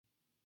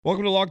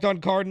Welcome to Locked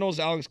On Cardinals.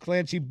 Alex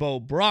Clancy, Bo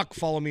Brock.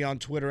 Follow me on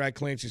Twitter at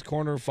Clancy's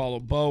Corner.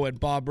 Follow Bo at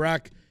Bob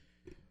Brack.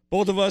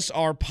 Both of us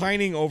are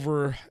pining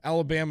over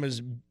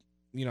Alabama's,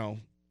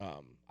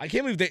 I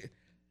can't believe it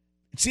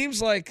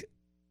seems like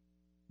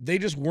they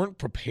just weren't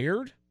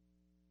prepared.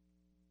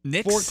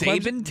 Nick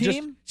Saban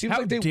team? Seems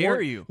How like they dare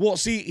weren't. you? Well,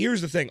 see, here's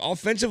the thing.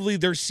 Offensively,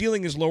 their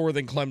ceiling is lower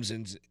than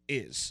Clemson's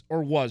is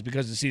or was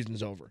because the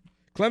season's over.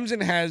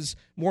 Clemson has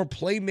more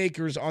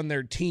playmakers on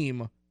their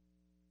team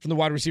from the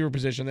wide receiver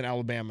position than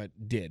Alabama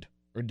did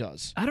or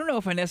does. I don't know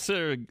if I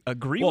necessarily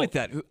agree with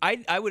that.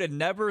 I would have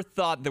never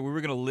thought that we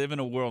were going to live in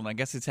a world, and I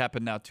guess it's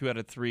happened now 2 out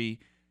of 3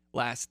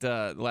 last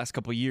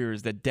couple of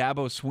years, that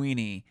Dabo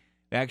Swinney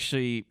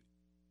actually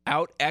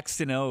out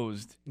X'd and O'd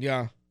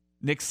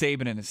Nick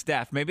Saban and his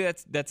staff. Maybe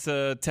that's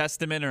a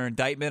testament or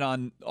indictment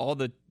on all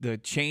the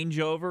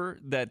changeover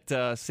that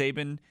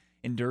Saban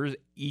endures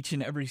each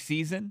and every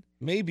season.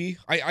 Maybe.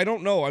 I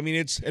don't know. I mean,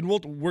 this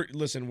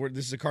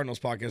is a Cardinals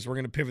podcast. We're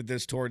going to pivot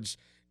this towards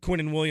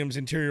Quinnen Williams,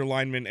 interior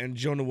lineman, and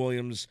Jonah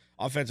Williams,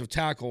 offensive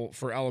tackle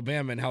for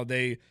Alabama, and how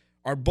they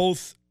are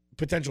both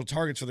potential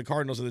targets for the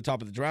Cardinals at the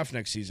top of the draft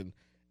next season.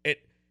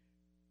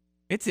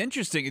 It's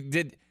interesting.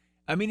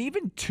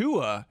 Even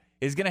Tua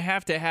is going to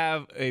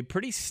have a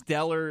pretty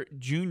stellar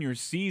junior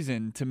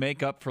season to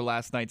make up for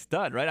last night's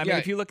dud, right? I mean,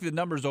 if you look at the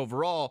numbers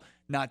overall,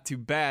 not too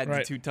bad,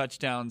 right. The 2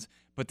 touchdowns,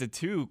 but the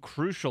 2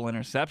 crucial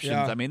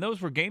interceptions, I mean,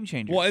 those were game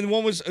changers. Well, and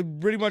one was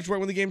pretty much right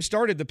when the game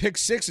started. The pick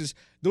sixes,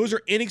 those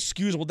are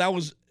inexcusable. That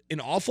was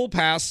an awful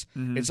pass.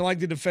 Mm-hmm. It's not like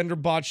the defender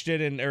botched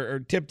it or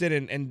tipped it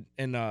and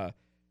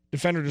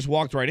defender just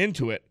walked right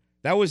into it.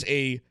 That was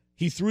he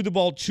threw the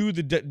ball to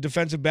the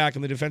defensive back,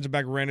 and the defensive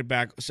back ran it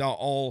back, saw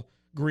all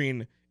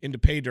green into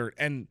pay dirt.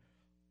 And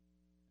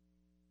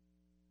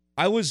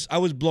I was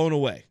blown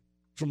away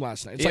from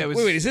last night. It's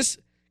wait, is this...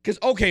 Because,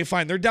 okay,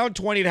 fine, they're down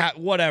 20 to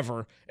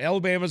whatever.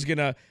 Alabama's going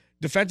to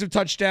defensive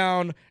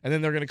touchdown, and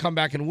then they're going to come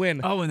back and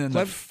win. Oh, and then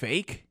the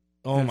fake?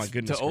 Oh, my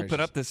goodness To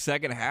open up the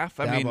second half?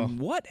 I mean,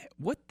 what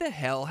the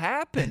hell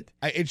happened?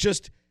 I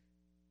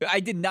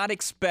did not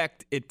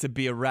expect it to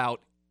be a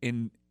rout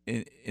in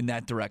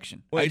that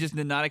direction. I just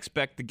did not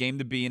expect the game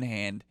to be in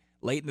hand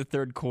late in the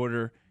third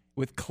quarter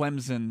with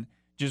Clemson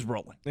just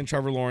rolling. And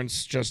Trevor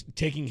Lawrence just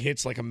taking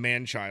hits like a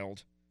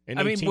man-child.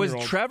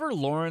 Was Trevor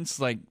Lawrence,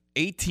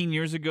 18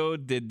 years ago,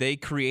 did they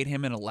create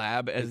him in a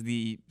lab as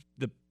the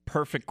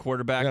perfect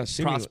quarterback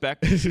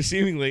prospect?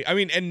 Seemingly. I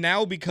mean, and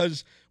now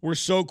because we're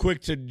so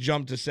quick to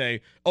jump to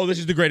say, oh, this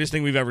is the greatest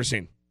thing we've ever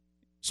seen.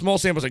 Small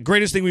sample,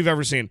 greatest thing we've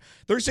ever seen.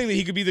 They're saying that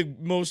he could be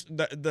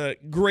the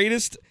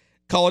greatest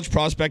college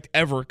prospect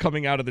ever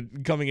coming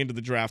into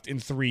the draft in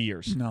 3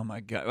 years. Oh,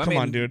 my God. Come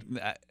on,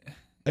 dude.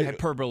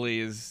 Hyperbole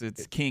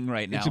it's king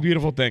right now. It's a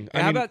beautiful thing.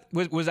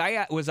 Was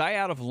I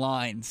out of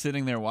line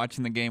sitting there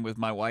watching the game with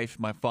my wife,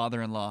 my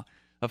father-in-law,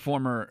 a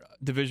former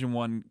Division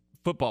I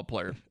football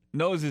player,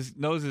 knows his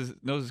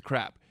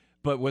crap.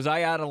 But was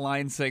I out of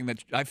line saying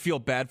that I feel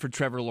bad for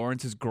Trevor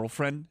Lawrence's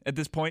girlfriend at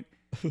this point?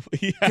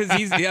 Because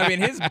his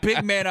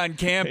big man on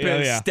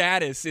campus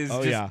status is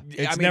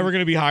it's never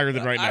going to be higher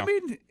than right now. I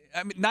mean,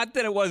 not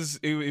that it was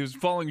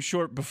falling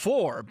short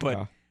before, but.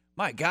 Yeah.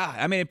 My God.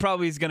 I mean, it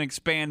probably is going to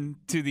expand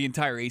to the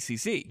entire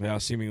ACC. Yeah,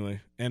 seemingly.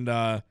 And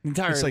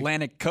entire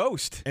Atlantic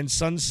coast. And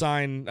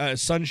sunshine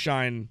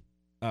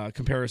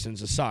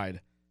comparisons aside.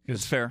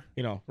 It's fair.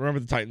 Remember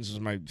the Titans was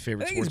my favorite sports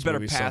movie. I think he's a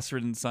better passer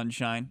than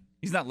Sunshine.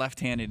 He's not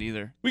left-handed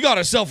either. We got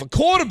ourselves a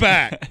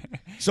quarterback.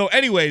 So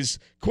anyways,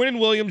 Quinnen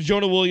Williams,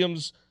 Jonah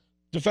Williams,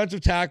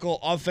 defensive tackle,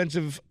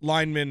 offensive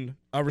lineman,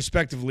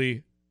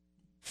 respectively,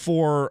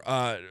 for,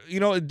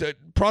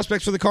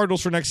 prospects for the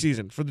Cardinals for next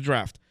season, for the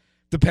draft.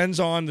 Depends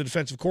on the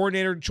defensive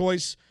coordinator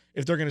choice,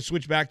 if they're going to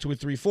switch back to a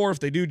 3-4. If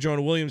they do,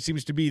 Jonah Williams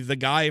seems to be the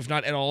guy, if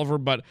not Ed Oliver,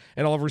 but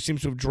Ed Oliver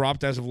seems to have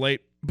dropped as of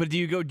late. But do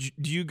you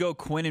go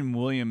Quinnen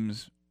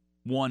Williams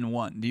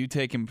 1-1? Do you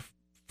take him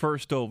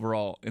first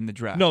overall in the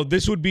draft? No,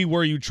 this would be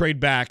where you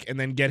trade back and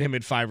then get him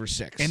at 5 or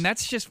 6. And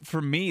that's just,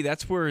 for me,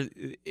 that's where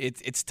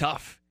it's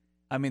tough.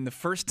 I mean, the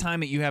first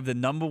time that you have the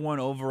number 1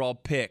 overall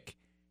pick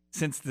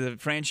since the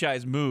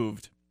franchise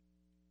moved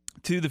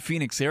to the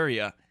Phoenix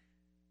area,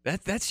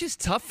 that's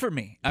just tough for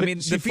me. I mean,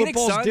 the Phoenix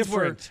Suns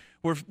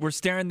were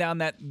staring down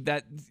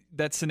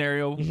that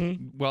scenario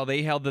while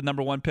they held the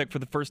number 1 pick for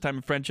the first time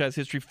in franchise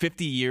history,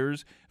 50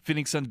 years,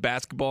 Phoenix Suns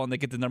basketball, and they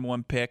get the number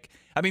 1 pick.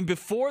 I mean,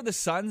 before the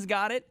Suns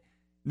got it,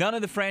 none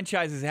of the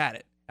franchises had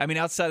it. I mean,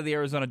 outside of the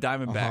Arizona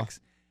Diamondbacks.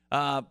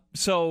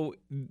 So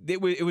it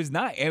was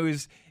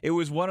nice. It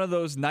was one of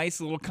those nice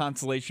little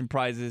consolation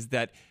prizes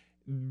that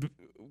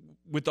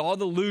with all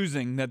the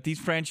losing that these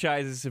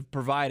franchises have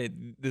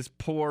provided this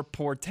poor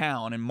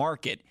town and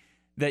market,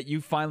 that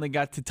you finally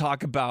got to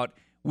talk about,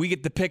 we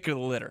get the pick of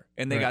the litter.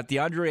 And they got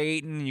DeAndre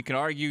Ayton. You can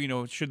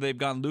argue, should they have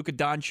gone Luka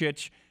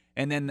Doncic?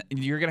 And then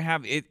you're going to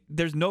have it.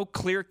 There's no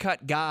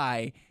clear-cut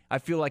guy, I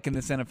feel like, in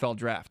this NFL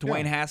draft.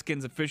 Dwayne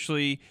Haskins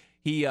officially,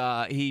 he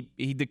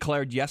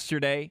declared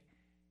yesterday,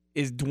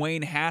 is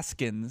Dwayne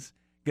Haskins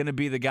going to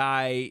be the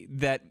guy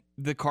that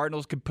the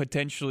Cardinals could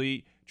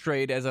potentially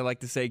trade, as I like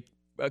to say,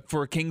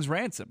 for a king's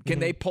ransom? Can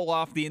they pull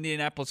off the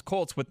Indianapolis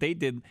Colts, what they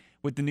did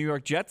with the New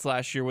York Jets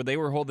last year, where they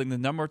were holding the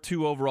number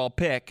 2 overall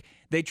pick?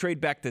 They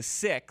trade back to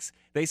 6.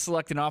 They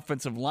select an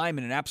offensive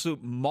lineman, an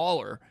absolute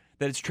mauler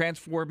that has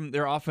transformed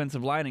their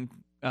offensive line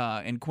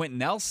in Quentin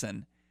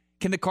Nelson.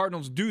 Can the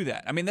Cardinals do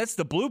that? I mean, that's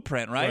the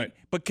blueprint, right?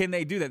 But can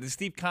they do that? The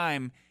Steve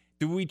Keim,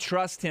 do we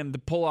trust him to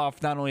pull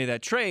off not only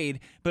that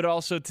trade, but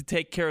also to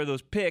take care of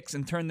those picks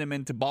and turn them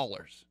into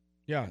ballers?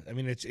 Yeah, I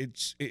mean,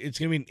 it's going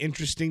to be an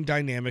interesting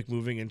dynamic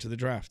moving into the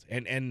draft.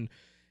 And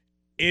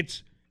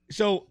it's –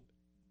 so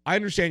I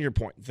understand your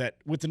point that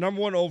with the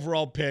number 1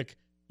 overall pick,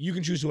 you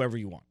can choose whoever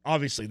you want.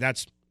 Obviously,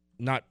 that's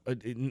not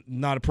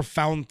a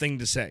profound thing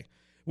to say.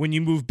 When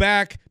you move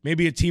back,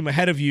 maybe a team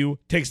ahead of you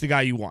takes the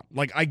guy you want.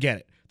 Like, I get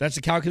it. That's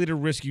a calculated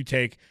risk you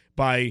take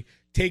by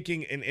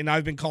taking, and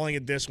I've been calling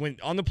it this, when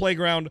on the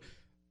playground,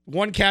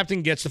 one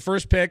captain gets the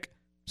first pick,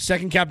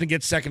 second captain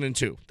gets 2nd and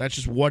 2. That's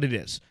just what it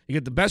is. You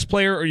get the best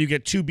player or you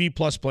get 2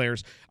 B-plus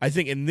players. I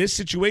think in this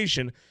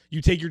situation,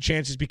 you take your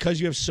chances because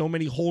you have so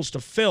many holes to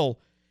fill.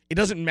 It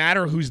doesn't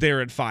matter who's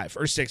there at 5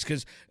 or 6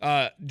 because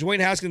Dwayne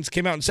Haskins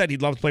came out and said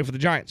he'd love to play for the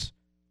Giants.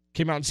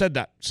 Came out and said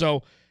that.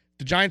 So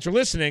the Giants are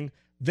listening.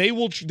 They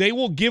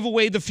will give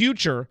away the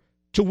future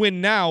to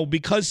win now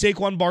because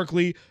Saquon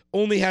Barkley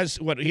only has,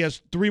 he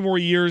has 3 more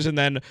years, and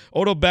then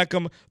Odell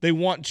Beckham, they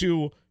want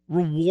to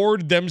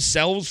reward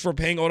themselves for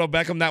paying Odell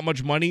Beckham that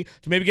much money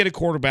to maybe get a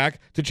quarterback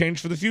to change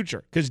for the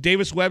future because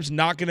Davis Webb's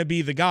not going to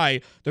be the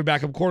guy, their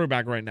backup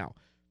quarterback right now.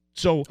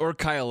 So or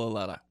Kyle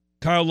Lauletta.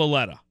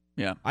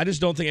 Yeah. I just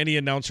don't think any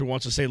announcer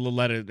wants to say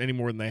Lauletta any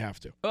more than they have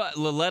to.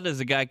 Lauletta is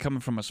a guy coming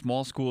from a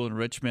small school in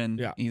Richmond.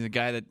 Yeah. He's a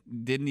guy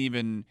that didn't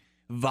even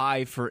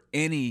vie for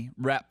any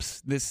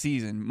reps this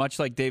season, much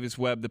like Davis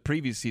Webb the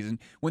previous season.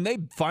 When they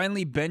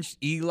finally benched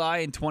Eli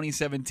in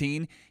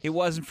 2017, it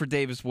wasn't for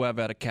Davis Webb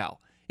out of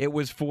Cal. It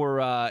was for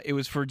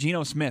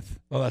Geno Smith.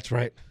 Oh, that's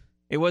right.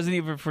 It wasn't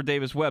even for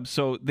Davis Webb.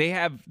 So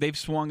they've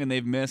swung and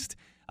they've missed.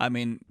 I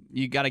mean,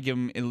 you got to give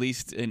them at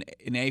least an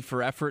A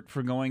for effort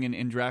for going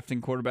and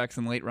drafting quarterbacks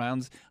in late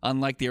rounds,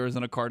 unlike the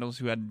Arizona Cardinals,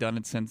 who hadn't done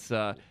it since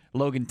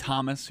Logan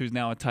Thomas, who's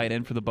now a tight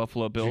end for the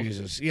Buffalo Bills.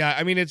 Jesus. Yeah,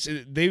 I mean,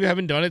 they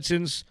haven't done it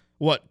since,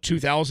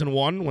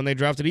 2001 when they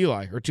drafted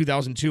Eli, or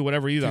 2002,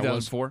 whatever year that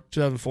was.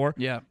 2004?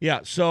 Yeah.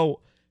 Yeah,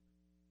 so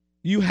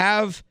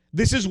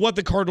this is what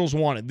the Cardinals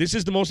wanted. This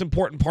is the most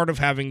important part of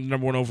having the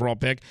number 1 overall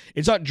pick.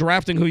 It's not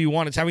drafting who you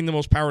want. It's having the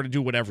most power to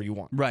do whatever you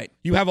want. Right.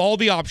 You have all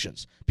the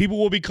options. People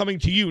will be coming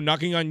to you,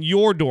 knocking on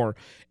your door.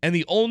 And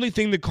the only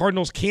thing the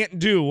Cardinals can't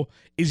do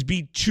is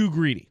be too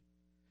greedy.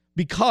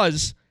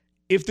 Because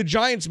if the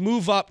Giants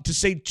move up to,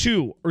 say,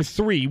 2 or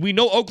 3, we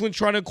know Oakland's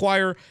trying to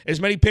acquire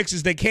as many picks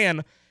as they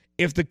can.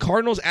 If the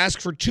Cardinals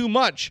ask for too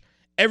much,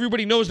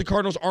 everybody knows the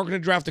Cardinals aren't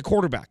going to draft a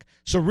quarterback.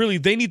 So really,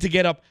 they need to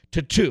get up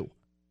to 2.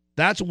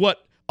 That's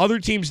what other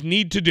teams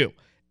need to do.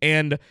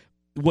 And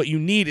what you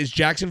need is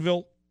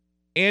Jacksonville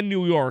and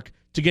New York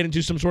to get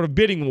into some sort of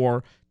bidding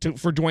war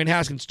for Dwayne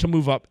Haskins to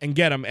move up and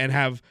get him and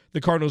have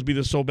the Cardinals be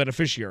the sole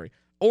beneficiary.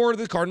 Or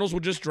the Cardinals will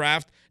just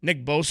draft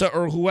Nick Bosa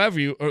or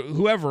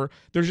whoever.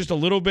 There's just a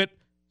little bit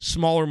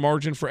smaller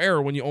margin for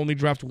error when you only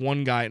draft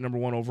one guy at number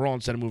 1 overall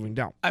instead of moving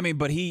down. I mean,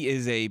 but he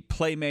is a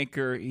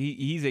playmaker.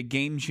 He's a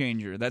game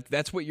changer.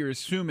 That's what you're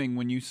assuming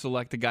when you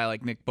select a guy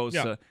like Nick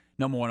Bosa,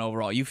 number 1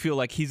 overall. You feel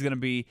like he's going to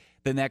be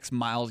the next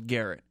Myles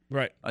Garrett.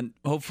 Right.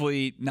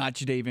 Hopefully not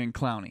Jadeveon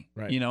Clowney.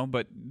 Right.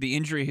 But the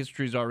injury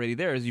history is already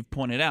there, as you've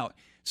pointed out.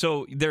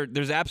 So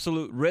there's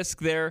absolute risk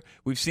there.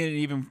 We've seen it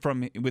even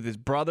with his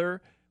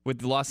brother, with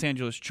the Los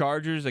Angeles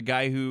Chargers, a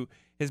guy who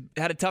has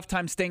had a tough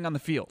time staying on the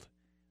field.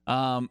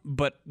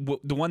 But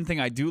the one thing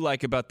I do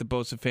like about the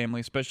Bosa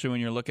family, especially when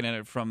you're looking at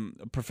it from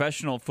a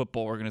professional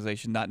football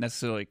organization, not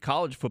necessarily a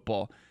college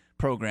football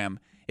program,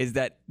 is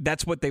that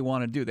that's what they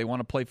want to do. They want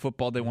to play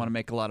football. They want to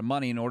make a lot of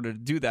money. In order to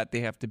do that,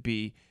 they have to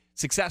be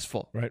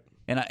successful. Right.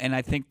 And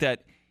I think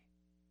that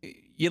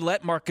you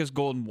let Marcus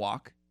Golden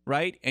walk,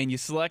 right? And you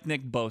select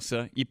Nick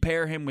Bosa. You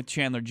pair him with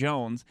Chandler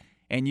Jones,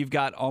 and you've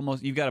got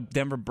a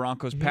Denver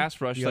Broncos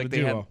pass rush like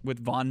they had with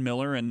Von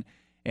Miller and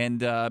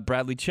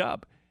Bradley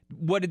Chubb.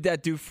 What did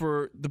that do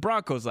for the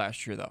Broncos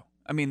last year, though?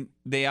 I mean,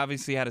 they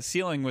obviously had a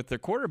ceiling with their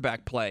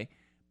quarterback play,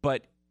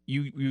 but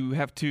you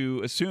have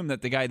to assume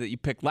that the guy that you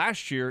picked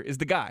last year is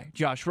the guy,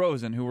 Josh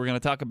Rosen, who we're going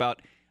to talk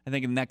about, I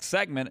think, in the next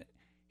segment.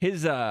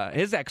 His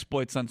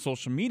exploits on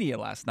social media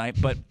last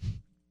night. But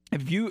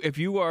if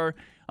you are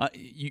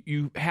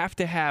you have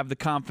to have the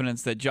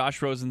confidence that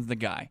Josh Rosen's the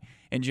guy,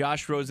 and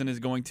Josh Rosen is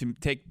going to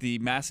take the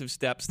massive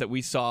steps that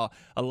we saw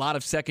a lot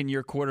of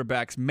second-year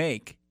quarterbacks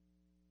make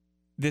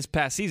this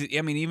past season.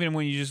 I mean, even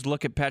when you just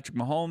look at Patrick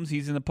Mahomes,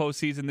 he's in the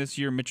postseason this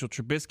year. Mitchell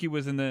Trubisky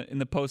was in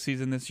the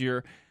postseason this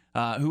year.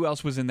 Who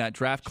else was in that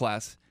draft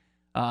class?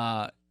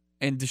 And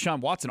Deshaun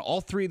Watson.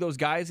 All 3 of those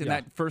guys in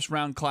that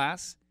first-round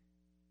class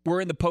were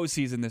in the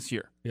postseason this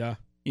year. Yeah.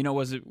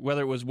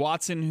 Whether it was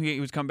Watson, who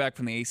was coming back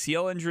from the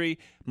ACL injury,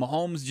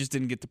 Mahomes just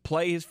didn't get to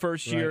play his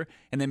first year,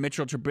 and then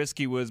Mitchell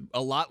Trubisky was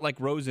a lot like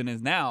Rosen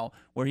is now,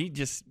 where he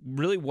just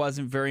really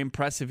wasn't very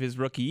impressive his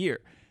rookie year.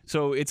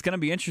 So it's going to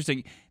be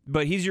interesting.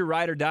 but he's your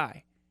ride or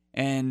die.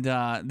 And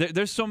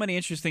there's so many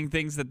interesting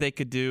things that they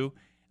could do.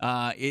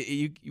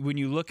 When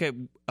you look at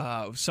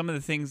some of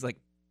the things like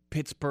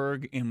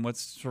Pittsburgh and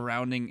what's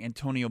surrounding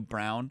Antonio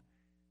Brown,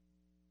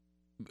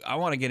 I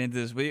want to get into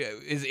this.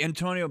 Is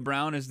Antonio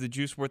Brown, is the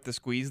juice worth the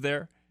squeeze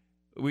there?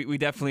 We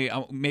definitely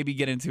maybe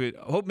get into it.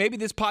 Hope maybe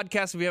this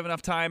podcast if we have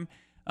enough time,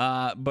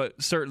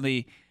 but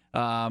certainly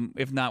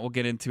if not, we'll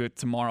get into it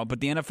tomorrow.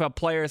 But the NFL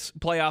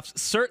playoffs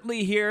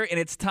certainly here, and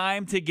it's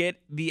time to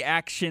get the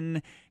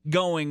action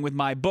going with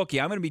my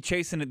bookie. I'm going to be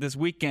chasing it this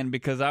weekend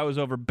because I was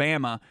over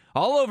Bama,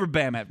 all over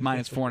Bama at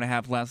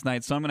 -4.5 last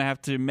night. So I'm going to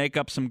have to make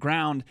up some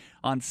ground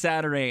on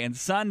Saturday and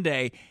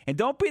Sunday. And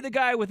don't be the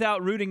guy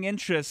without rooting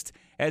interest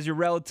as your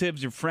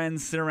relatives, your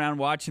friends sit around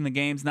watching the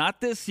games.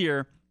 Not this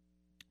year.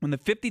 When the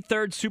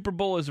 53rd Super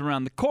Bowl is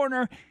around the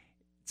corner,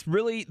 it's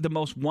really the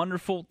most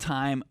wonderful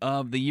time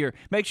of the year.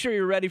 Make sure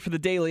you're ready for the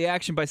daily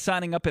action by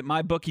signing up at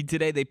MyBookie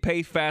today. They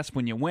pay fast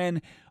when you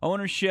win.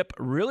 Ownership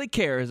really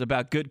cares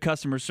about good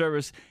customer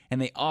service,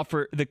 and they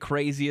offer the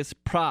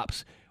craziest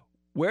props.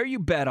 Where you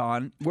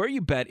bet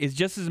is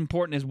just as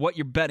important as what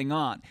you're betting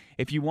on.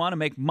 If you want to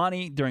make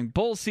money during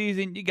bowl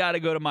season, you got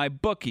to go to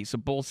MyBookie. So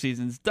bowl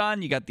season's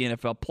done. You got the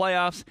NFL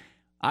playoffs.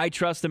 I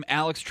trust them.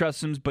 Alex trusts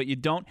them, but you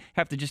don't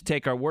have to just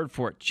take our word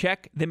for it.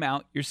 Check them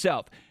out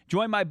yourself.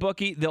 Join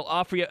MyBookie. They'll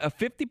offer you a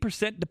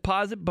 50%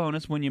 deposit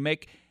bonus when you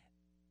make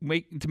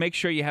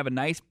sure you have a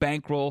nice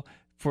bankroll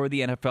for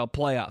the NFL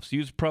playoffs.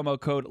 Use promo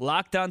code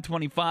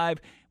LOCKEDON25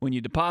 when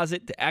you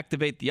deposit to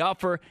activate the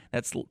offer.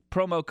 That's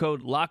promo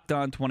code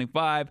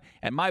LOCKEDON25.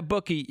 At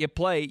MyBookie, you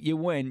play, you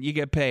win, you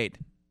get paid.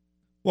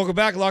 Welcome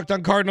back, Locked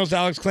On Cardinals.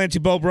 Alex Clancy,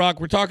 Bo Brock.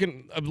 We're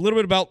talking a little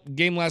bit about the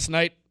game last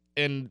night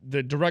and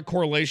the direct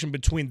correlation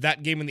between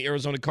that game and the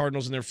Arizona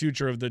Cardinals and their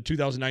future of the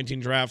 2019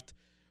 draft.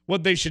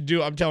 What they should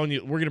do, I'm telling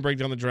you, we're going to break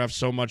down the draft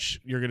so much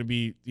you're going to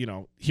be,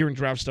 hearing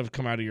draft stuff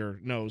come out of your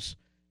nose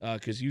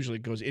because usually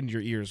it goes into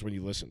your ears when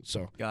you listen.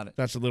 So got it.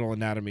 That's a little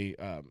anatomy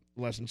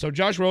lesson. So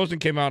Josh Rosen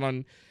came out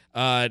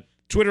on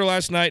Twitter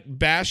last night,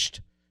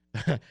 bashed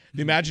the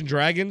Imagine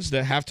Dragons,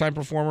 the halftime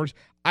performers.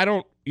 I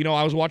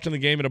was watching the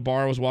game at a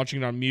bar. I was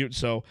watching it on mute,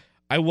 so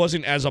I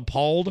wasn't as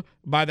appalled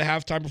by the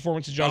halftime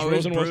performance as Josh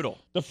Rosen was. Brutal.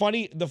 The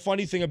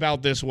funny thing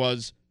about this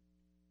was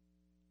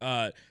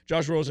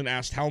Josh Rosen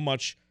asked how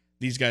much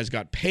these guys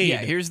got paid. Yeah,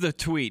 here's the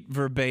tweet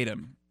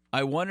verbatim.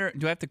 I wonder,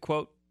 do I have to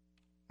quote?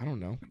 I don't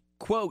know.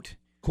 Quote.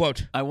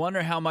 I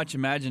wonder how much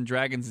Imagine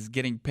Dragons is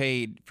getting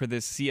paid for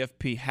this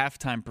CFP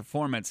halftime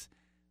performance.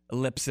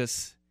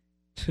 Ellipsis.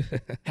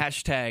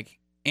 Hashtag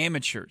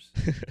amateurs.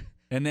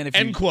 And then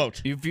End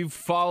quote.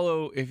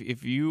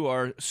 If you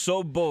are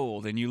so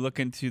bold and you look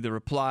into the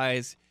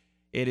replies,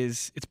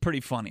 it's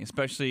pretty funny,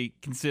 especially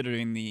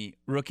considering the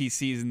rookie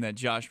season that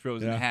Josh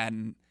Rosen had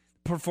and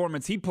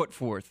performance he put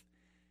forth.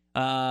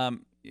 I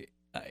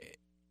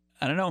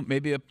don't know,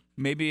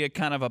 maybe a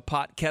kind of a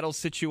pot kettle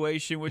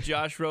situation with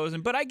Josh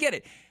Rosen, but I get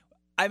it.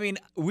 I mean,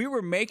 we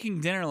were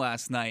making dinner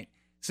last night,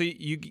 so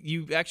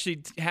you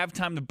actually have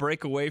time to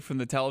break away from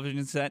the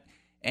television set,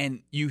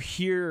 and you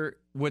hear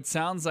what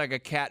sounds like a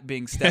cat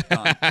being stepped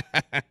on.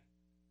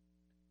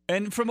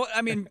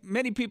 And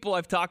many people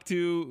I've talked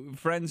to,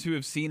 friends who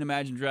have seen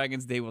Imagine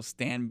Dragons, they will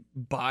stand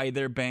by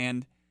their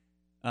band.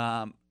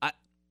 I'm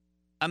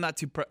not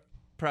too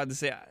proud to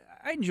say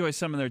I enjoy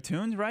some of their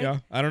tunes, right? Yeah,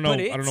 I don't know.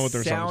 I don't know what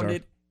their songs are. It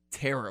sounded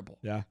terrible.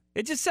 Yeah,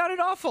 it just sounded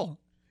awful.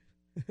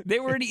 They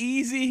were an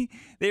easy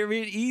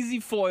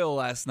foil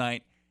last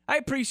night. I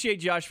appreciate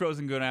Josh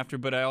Rosen going after,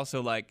 but I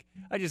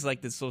just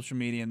like the social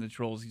media and the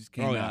trolls just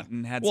came out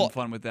and had some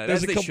fun with that,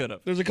 as they should have.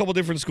 There's a couple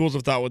different schools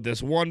of thought with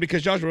this. One,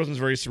 because Josh Rosen's a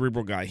very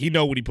cerebral guy. He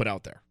know what he put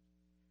out there.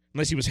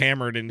 Unless he was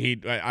hammered and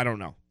I don't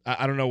know.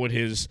 I don't know what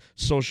his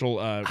social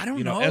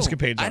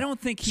escapades are. I don't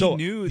think he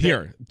knew that.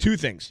 Here, two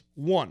things.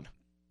 One,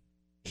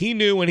 he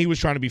knew when he was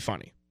trying to be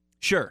funny.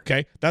 Sure.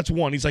 Okay? That's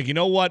one. He's like, you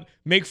know what?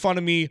 Make fun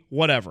of me,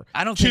 whatever.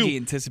 I don't think he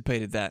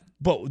anticipated that.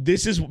 But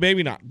this is,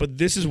 maybe not, but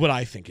this is what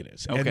I think it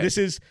is. Okay. And this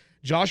is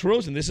Josh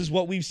Rosen. This is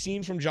what we've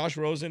seen from Josh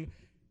Rosen.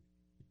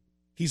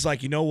 He's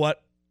like, you know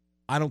what?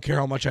 I don't care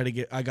how much I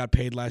got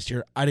paid last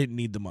year. I didn't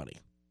need the money.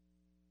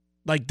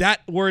 Like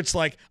that, where it's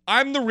like,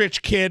 I'm the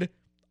rich kid.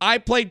 I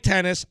played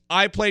tennis.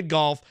 I played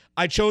golf.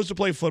 I chose to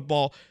play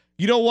football.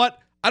 You know what?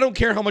 I don't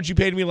care how much you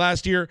paid me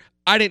last year.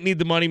 I didn't need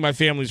the money. My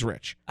family's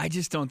rich. I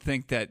just don't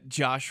think that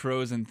Josh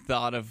Rosen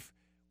thought of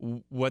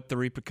what the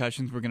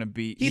repercussions were going to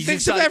be. He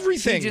thinks of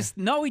everything.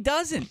 No, he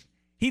doesn't.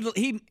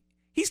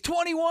 He's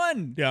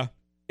 21. Yeah.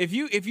 If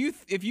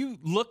you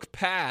look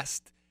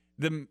past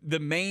the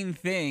main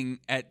thing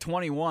at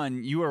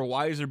 21, you are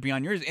wiser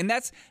beyond yours. And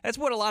that's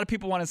what a lot of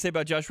people want to say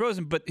about Josh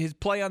Rosen, but his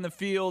play on the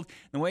field,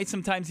 the way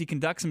sometimes he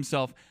conducts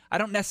himself, I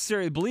don't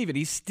necessarily believe it.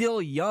 He's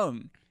still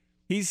young.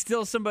 He's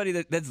still somebody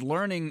that's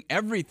learning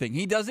everything.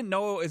 He doesn't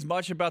know as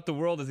much about the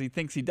world as he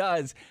thinks he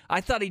does.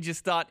 I thought he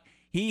just thought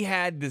he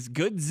had this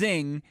good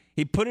zing.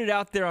 He put it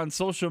out there on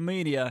social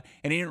media,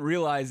 and he didn't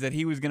realize that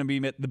he was going to be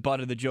the butt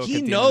of the joke. He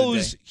at the end of the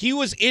knows day. he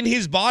was in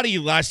his body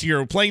last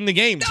year playing the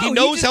games. No, he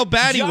knows how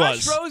bad he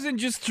Josh was. Rosen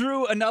just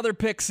threw another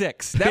pick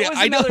six. That Yeah, was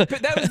I know.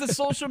 that was the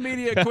social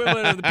media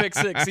equivalent of the pick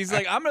six. He's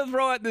like, I'm going to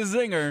throw out the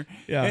zinger.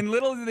 Yeah. And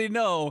little did they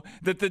know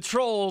that the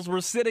trolls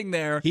were sitting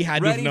there He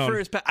had to have ready known. for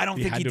his pass. I don't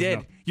think had he to have did.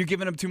 known. You're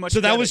giving him too much So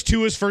that credit. was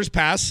Tua's first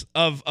pass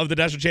of the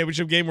national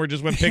championship game where it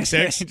just went pick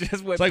six.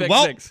 Just went It's like, pick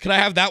well, six. can I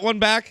have that one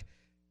back?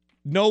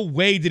 No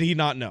way did he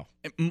not know.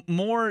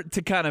 More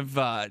to kind of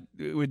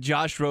with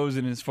Josh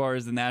Rosen as far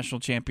as the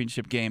national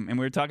championship game, and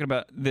we were talking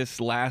about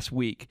this last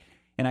week,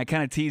 and I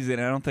kind of teased it,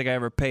 and I don't think I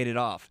ever paid it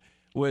off,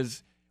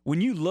 was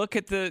when you look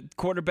at the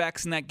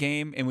quarterbacks in that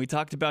game, and we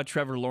talked about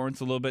Trevor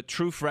Lawrence a little bit,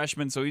 true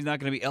freshman, so he's not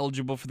going to be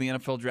eligible for the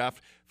NFL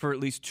draft for at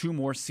least 2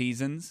 more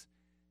seasons.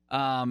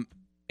 And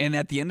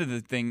at the end of the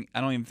thing,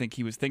 I don't even think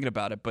he was thinking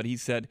about it, but he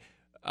said,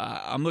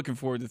 I'm looking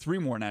forward to 3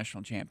 more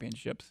national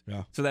championships.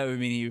 Yeah. So that would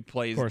mean he would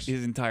play course.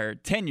 his entire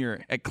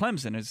tenure at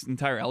Clemson, his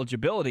entire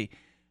eligibility.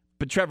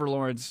 But Trevor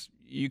Lawrence,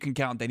 you can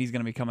count that he's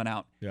going to be coming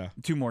out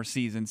 2 more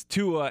seasons.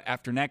 Tua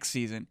after next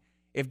season.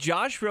 If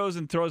Josh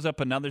Rosen throws up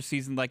another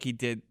season like he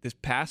did this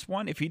past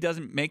one, if he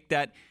doesn't make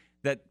that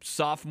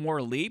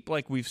sophomore leap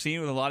like we've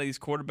seen with a lot of these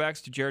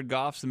quarterbacks, to Jared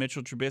Goffs, the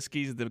Mitchell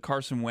Trubisky's, the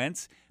Carson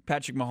Wentz,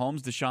 Patrick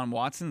Mahomes, Deshaun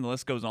Watson, the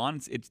list goes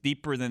on. It's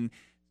deeper than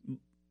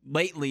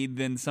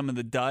some of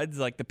the duds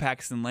like the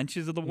Paxton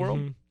Lynches of the world.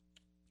 Mm-hmm.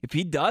 If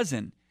he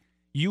doesn't,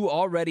 you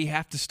already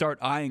have to start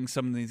eyeing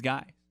some of these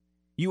guys.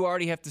 You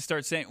already have to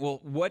start saying, well,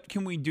 what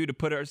can we do to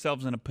put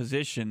ourselves in a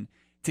position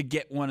to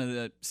get one of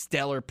the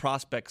stellar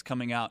prospects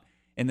coming out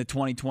in the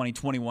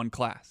 2020-21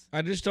 class?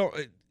 I just don't.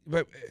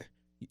 But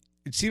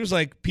it seems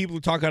like people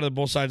talk out of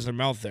both sides of their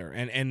mouth there,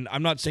 and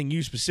I'm not saying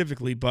you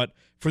specifically, but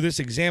for this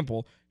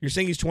example, you're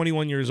saying he's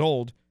 21 years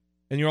old,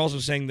 and you're also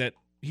saying that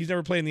he's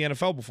never played in the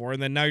NFL before,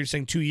 and then now you're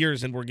saying 2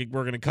 years and we're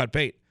going to cut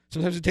bait.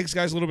 Sometimes it takes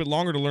guys a little bit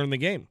longer to learn the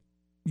game.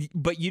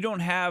 But you don't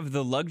have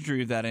the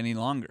luxury of that any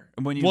longer.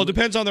 Well, it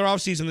depends on their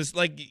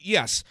offseason.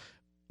 Yes,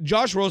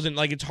 Josh Rosen,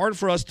 it's hard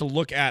for us to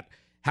look at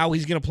how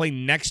he's going to play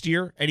next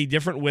year any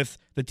different with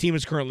the team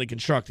is currently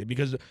constructed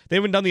because they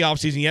haven't done the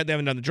offseason yet. They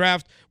haven't done the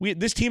draft.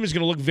 This team is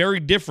going to look very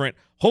different,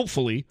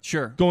 hopefully,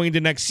 going into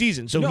next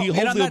season. So he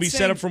hopefully will be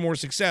set up for more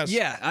success.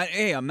 Yeah,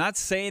 I'm not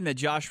saying that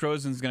Josh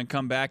Rosen's going to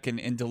come back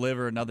and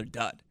deliver another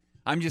dud.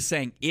 I'm just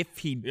saying if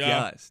he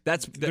does. They're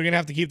going to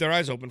have to keep their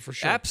eyes open for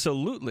sure.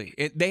 Absolutely.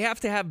 They have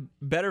to have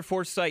better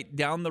foresight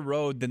down the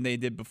road than they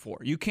did before.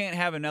 You can't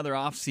have another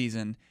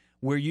offseason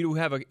where you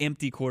have an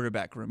empty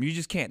quarterback room. You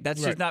just can't.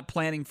 That's just not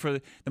planning for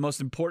the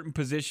most important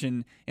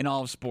position in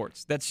all of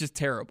sports. That's just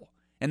terrible.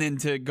 And then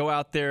to go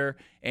out there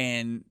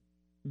and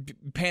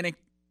panic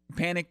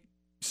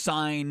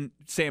sign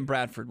Sam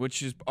Bradford,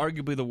 which is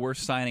arguably the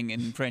worst signing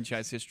in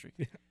franchise history.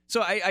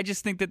 So I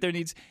just think that there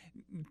needs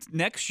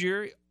next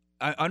year.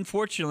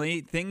 Unfortunately,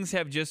 things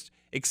have just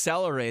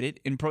accelerated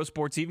in pro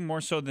sports even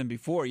more so than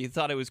before. You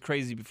thought it was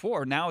crazy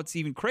before. Now it's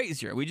even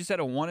crazier. We just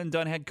had a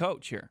one-and-done head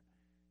coach here.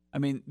 I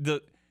mean,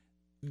 the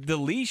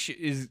leash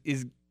is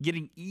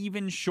getting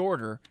even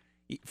shorter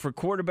for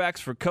quarterbacks,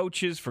 for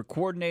coaches, for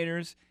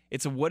coordinators.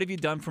 It's a what have you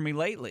done for me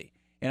lately?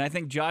 And I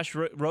think Josh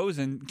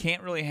Rosen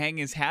can't really hang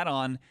his hat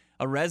on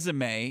a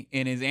resume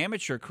in his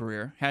amateur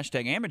career,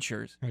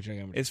 #amateurs,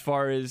 as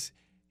far as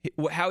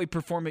how he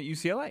performed at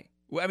UCLA.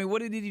 I mean,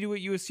 what did he do at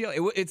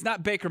UCLA? It's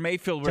not Baker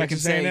Mayfield where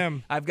Texas I can say,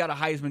 A&M. I've got a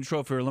Heisman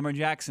Trophy, or Lamar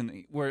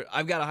Jackson, where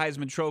I've got a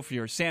Heisman Trophy,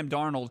 or Sam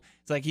Darnold.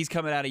 It's like he's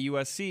coming out of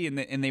USC,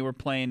 and they were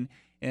playing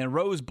in a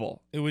Rose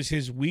Bowl. It was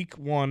his week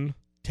 1,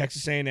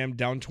 Texas A&M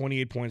down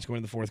 28 points going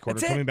into the fourth quarter,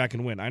 coming back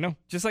and win. I know.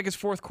 Just like his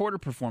fourth quarter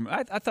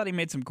performance. I thought he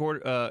made some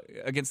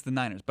against the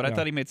Niners, but I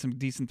thought he made some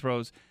decent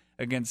throws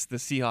against the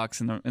Seahawks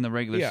in the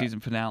regular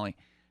season finale.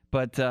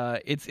 But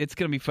it's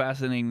going to be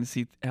fascinating to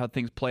see how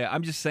things play out.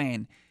 I'm just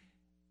saying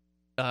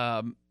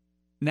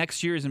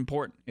next year is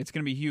important. It's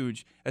going to be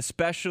huge,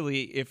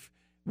 especially if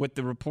what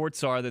the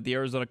reports are that the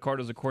Arizona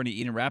Cardinals, according to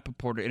Ian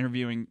Rappaport, are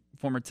interviewing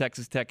former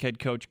Texas Tech head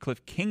coach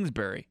Cliff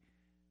Kingsbury.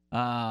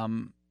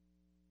 The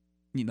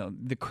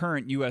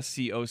current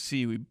USC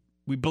OC.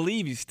 We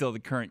believe he's still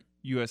the current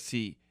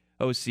USC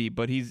OC,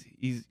 but he's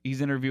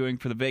interviewing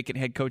for the vacant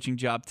head coaching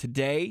job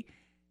today.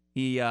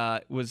 He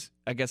was,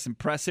 I guess,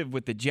 impressive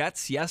with the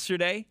Jets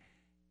yesterday,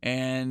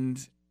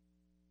 and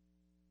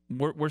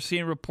we're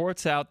seeing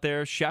reports out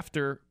there.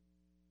 Schefter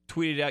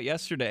tweeted out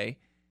yesterday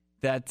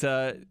that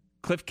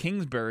Cliff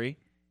Kingsbury,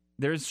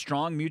 there's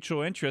strong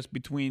mutual interest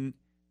between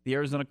the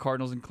Arizona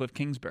Cardinals and Cliff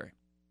Kingsbury.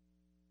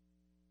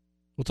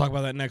 We'll talk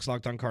about that next,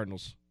 Locked On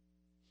Cardinals.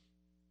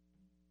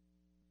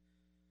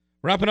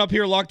 Wrapping up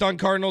here, Locked On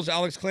Cardinals,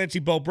 Alex Clancy,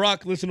 Bo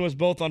Bruck. Listen to us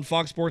both on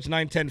Fox Sports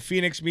 910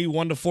 Phoenix. Me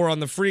 1 to 4 on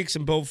the Freaks,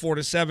 and Bo 4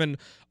 to 7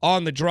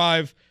 on the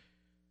Drive.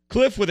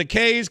 Cliff with a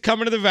K's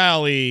coming to the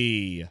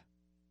Valley.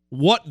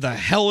 What the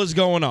hell is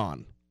going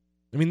on?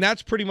 I mean,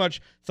 that's pretty much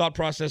thought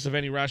process of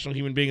any rational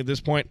human being at this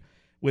point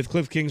with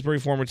Cliff Kingsbury,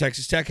 former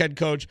Texas Tech head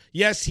coach.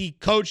 Yes, he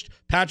coached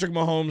Patrick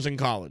Mahomes in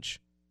college.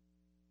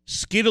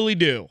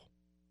 Skiddly-doo.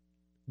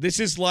 This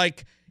is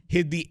like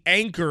the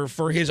anchor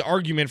for his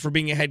argument for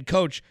being a head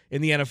coach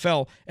in the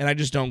NFL, and I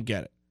just don't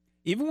get it.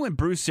 Even when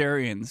Bruce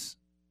Arians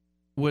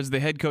was the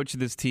head coach of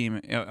this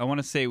team, I want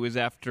to say it was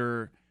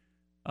after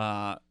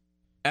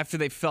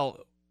they fell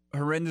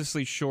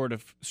horrendously short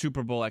of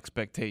Super Bowl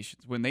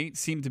expectations, when they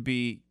seemed to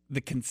be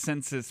the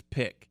consensus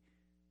pick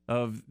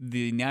of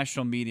the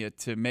national media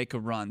to make a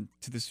run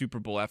to the Super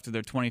Bowl after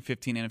their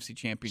 2015 NFC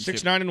Championship.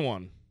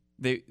 6-9-1.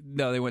 They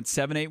went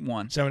 7-8-1.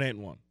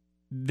 7-8-1.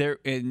 There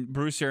in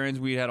Bruce Arians,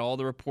 we had all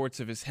the reports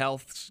of his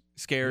health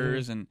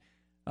scares, and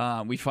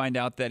we find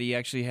out that he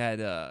actually had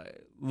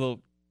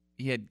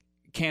he had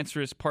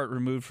cancerous part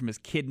removed from his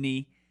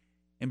kidney,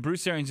 and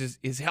Bruce Arians,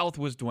 his health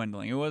was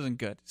dwindling. It wasn't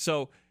good.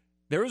 So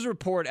there was a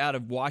report out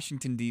of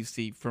Washington,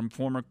 D.C. from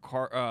former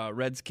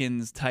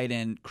Redskins tight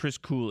end Chris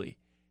Cooley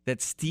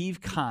that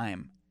Steve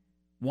Keim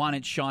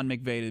wanted Sean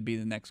McVay to be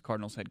the next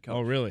Cardinals head coach.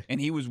 Oh, really?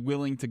 And he was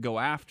willing to go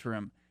after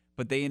him,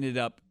 but they ended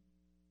up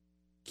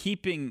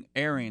keeping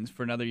Arians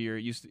for another year.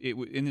 It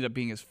ended up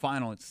being his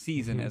final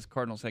season as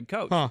Cardinals head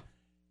coach. Huh.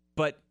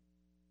 But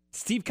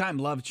Steve Keim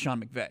loved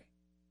Sean McVay.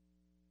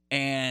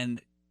 And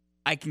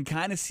I can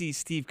kind of see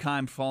Steve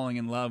Keim falling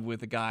in love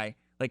with a guy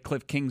like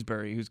Cliff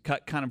Kingsbury, who's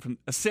cut kind of from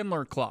a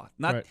similar cloth.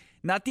 Not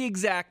the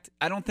exact.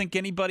 I don't think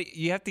anybody.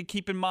 You have to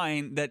keep in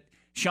mind that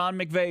Sean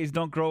McVays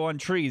don't grow on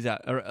trees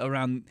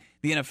around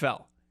the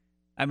NFL.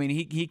 I mean,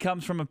 he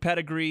comes from a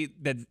pedigree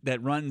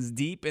that runs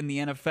deep in the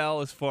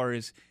NFL as far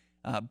as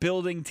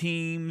building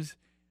teams.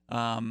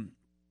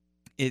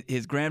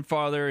 His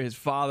grandfather, his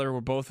father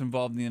were both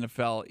involved in the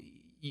NFL.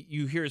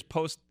 You hear his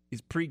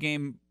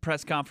pregame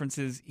press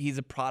conferences. He's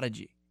a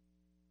prodigy.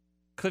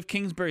 Cliff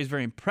Kingsbury is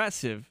very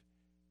impressive,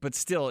 but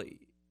still,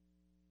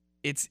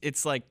 it's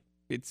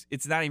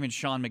not even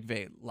Sean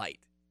McVay light.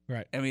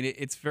 Right. I mean,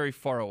 it's very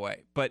far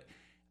away. But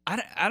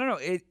I don't know.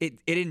 It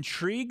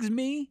intrigues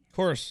me, of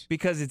course,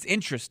 because it's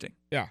interesting.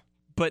 Yeah.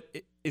 But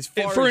as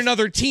far for as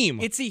another team,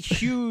 it's a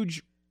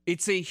huge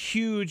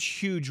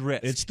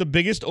risk. It's the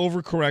biggest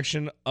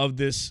overcorrection of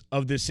this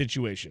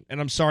situation.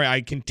 And I'm sorry,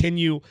 I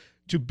continue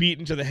to beat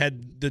into the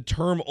head the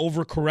term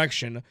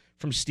overcorrection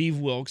from Steve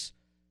Wilks.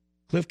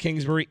 Cliff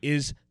Kingsbury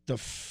is the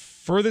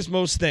furthest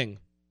most thing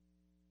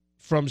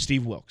from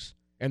Steve Wilks,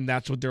 and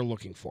that's what they're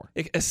looking for.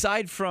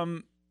 Aside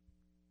from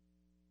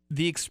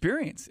the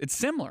experience, it's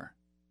similar.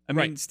 I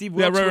mean, Steve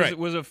Yeah, Wilks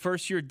was a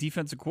first-year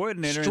defensive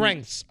coordinator.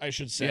 Strengths, I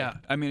should say. Yeah,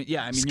 I mean,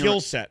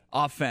 skill set,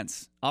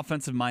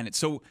 offensive minded.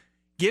 So,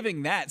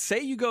 giving that,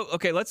 say you go,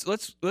 okay, let's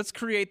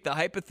create the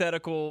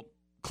hypothetical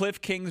Cliff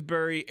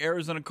Kingsbury,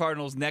 Arizona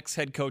Cardinals next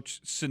head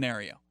coach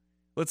scenario.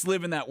 Let's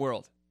live in that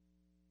world.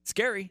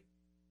 Scary,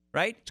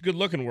 right? It's a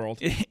good-looking world.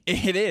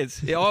 It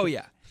is. Oh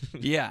yeah,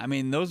 yeah. I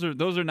mean, those are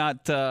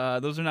not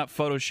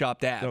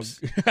photoshopped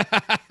abs. No.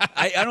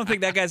 I don't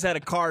think that guy's had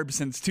a carb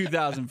since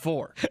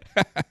 2004.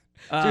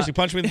 Seriously,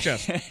 punch me in the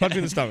chest. Punch me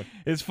in the stomach.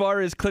 As far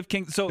as Cliff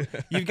King, so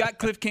you've got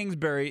Cliff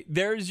Kingsbury.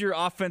 There's your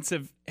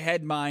offensive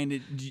head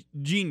mind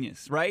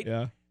genius, right?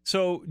 Yeah.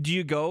 So do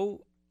you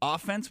go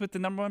offense with the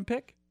number one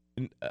pick,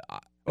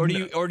 or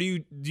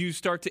do you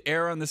start to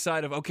err on the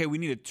side of, okay, we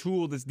need to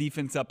tool this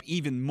defense up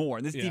even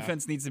more? This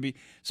defense needs to be.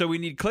 So we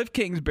need Cliff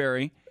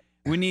Kingsbury.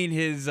 We need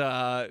his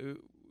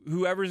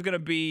whoever's going to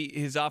be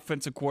his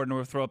offensive coordinator.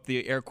 We'll throw up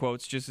the air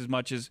quotes just as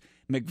much as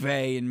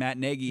McVay and Matt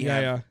Nagy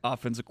have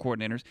offensive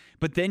coordinators.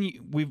 But then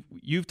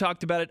you've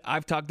talked about it.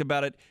 I've talked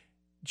about it.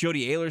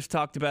 Jody Ayler's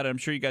talked about it. I'm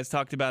sure you guys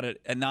talked about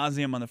it ad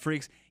nauseum on the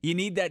Freaks. You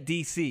need that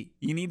DC.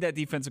 You need that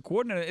defensive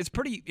coordinator. It's a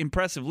pretty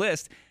impressive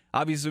list.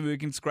 Obviously, we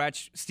can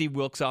scratch Steve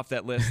Wilks off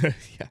that list.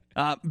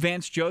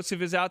 Vance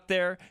Joseph is out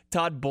there.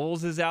 Todd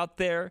Bowles is out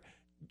there.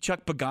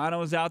 Chuck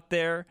Pagano is out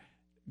there.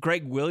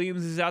 Greg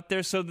Williams is out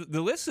there. So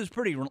the list is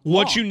pretty long.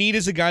 What you need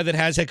is a guy that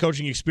has head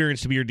coaching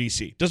experience to be your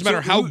DC. Doesn't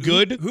matter how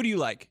good. Who do you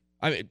like?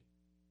 I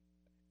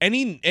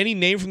mean, any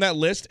name from that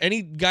list,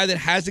 any guy that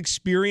has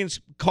experience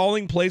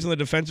calling plays on the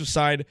defensive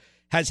side,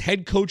 has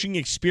head coaching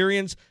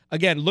experience.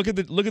 Again, look at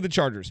the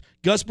Chargers.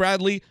 Gus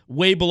Bradley,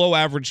 way below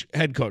average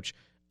head coach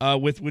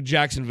with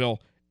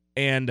Jacksonville,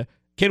 and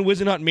Ken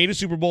Whisenhunt made a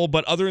Super Bowl,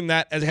 but other than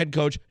that, as a head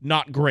coach,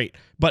 not great.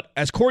 But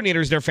as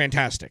coordinators, they're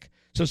fantastic.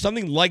 So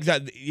something like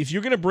that, if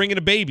you're going to bring in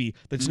a baby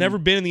that's never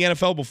been in the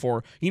NFL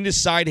before, you need to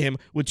side him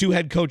with two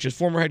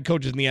former head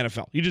coaches in the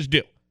NFL. You just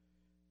do.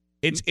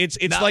 It's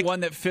not like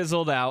one that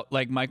fizzled out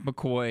like Mike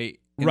McCoy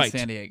in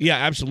San Diego. Yeah,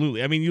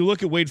 absolutely. I mean, you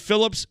look at Wade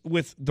Phillips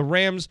with the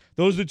Rams.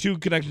 Those are the two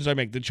connections I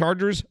make. The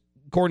Chargers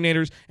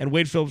coordinators and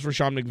Wade Phillips for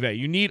Sean McVay.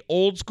 You need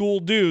old school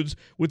dudes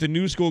with the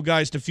new school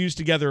guys to fuse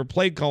together a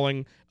play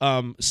calling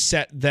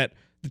set that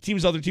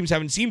the other teams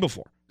haven't seen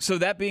before. So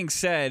that being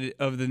said,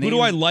 of the names, who do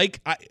I like?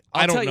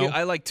 I don't know.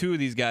 I like two of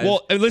these guys.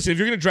 Well, and listen, if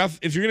you're gonna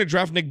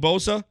draft Nick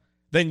Bosa,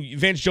 then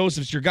Vance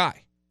Joseph's your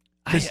guy.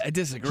 I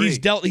disagree. He's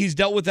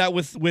dealt with that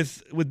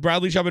with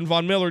Bradley Chubb and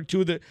Von Miller.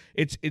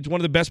 It's one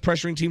of the best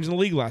pressuring teams in the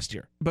league last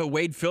year. But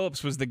Wade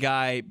Phillips was the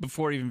guy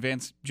before even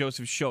Vance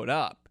Joseph showed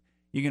up.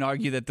 You can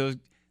argue that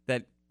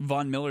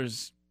Von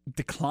Miller's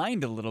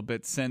declined a little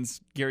bit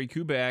since Gary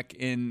Kubiak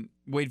and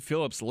Wade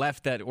Phillips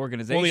left that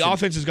organization. Well, the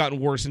offense has gotten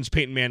worse since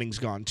Peyton Manning's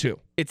gone too.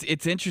 It's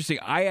interesting.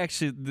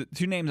 The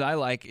two names I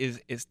like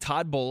is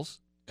Todd Bowles.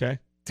 Okay.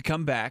 To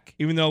come back,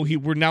 even though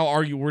we're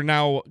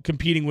now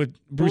competing with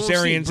Bruce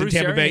Arians in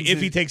Tampa Bay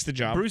if he takes the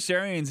job. Bruce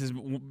Arians has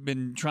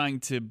been trying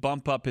to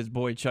bump up his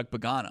boy Chuck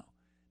Pagano.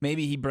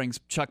 Maybe he brings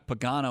Chuck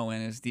Pagano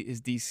in as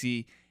his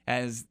DC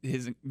as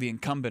the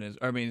incumbent,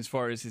 as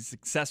far as his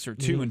successor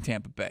too in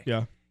Tampa Bay.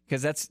 Yeah,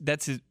 because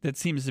that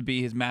seems to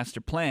be his master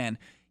plan.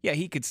 Yeah,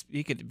 he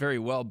could very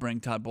well bring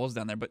Todd Bowles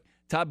down there, but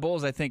Todd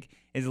Bowles I think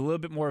is a little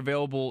bit more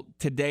available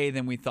today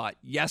than we thought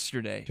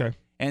yesterday. Okay,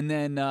 and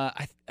then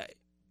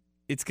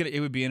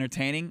it would be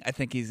entertaining. I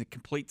think he's a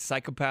complete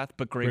psychopath,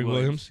 but Greg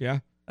Williams. Yeah.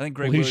 I think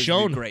Greg Williams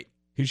would be great.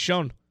 He's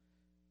shown.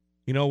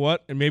 You know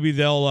what? And maybe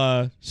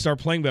they'll start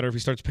playing better if he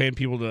starts paying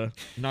people to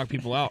knock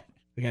people out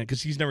again,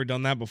 because he's never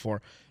done that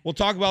before. We'll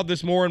talk about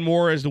this more and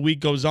more as the week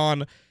goes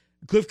on.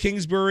 Cliff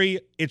Kingsbury,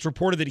 it's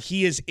reported that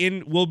he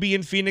will be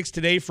in Phoenix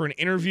today for an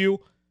interview.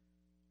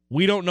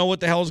 We don't know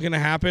what the hell is going to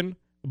happen,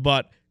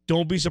 but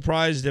don't be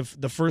surprised if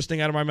the first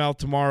thing out of my mouth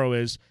tomorrow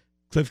is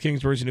Cliff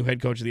Kingsbury's the new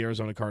head coach of the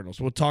Arizona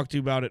Cardinals. We'll talk to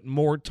you about it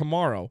more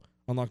tomorrow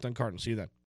on Locked On Cardinals. See you then.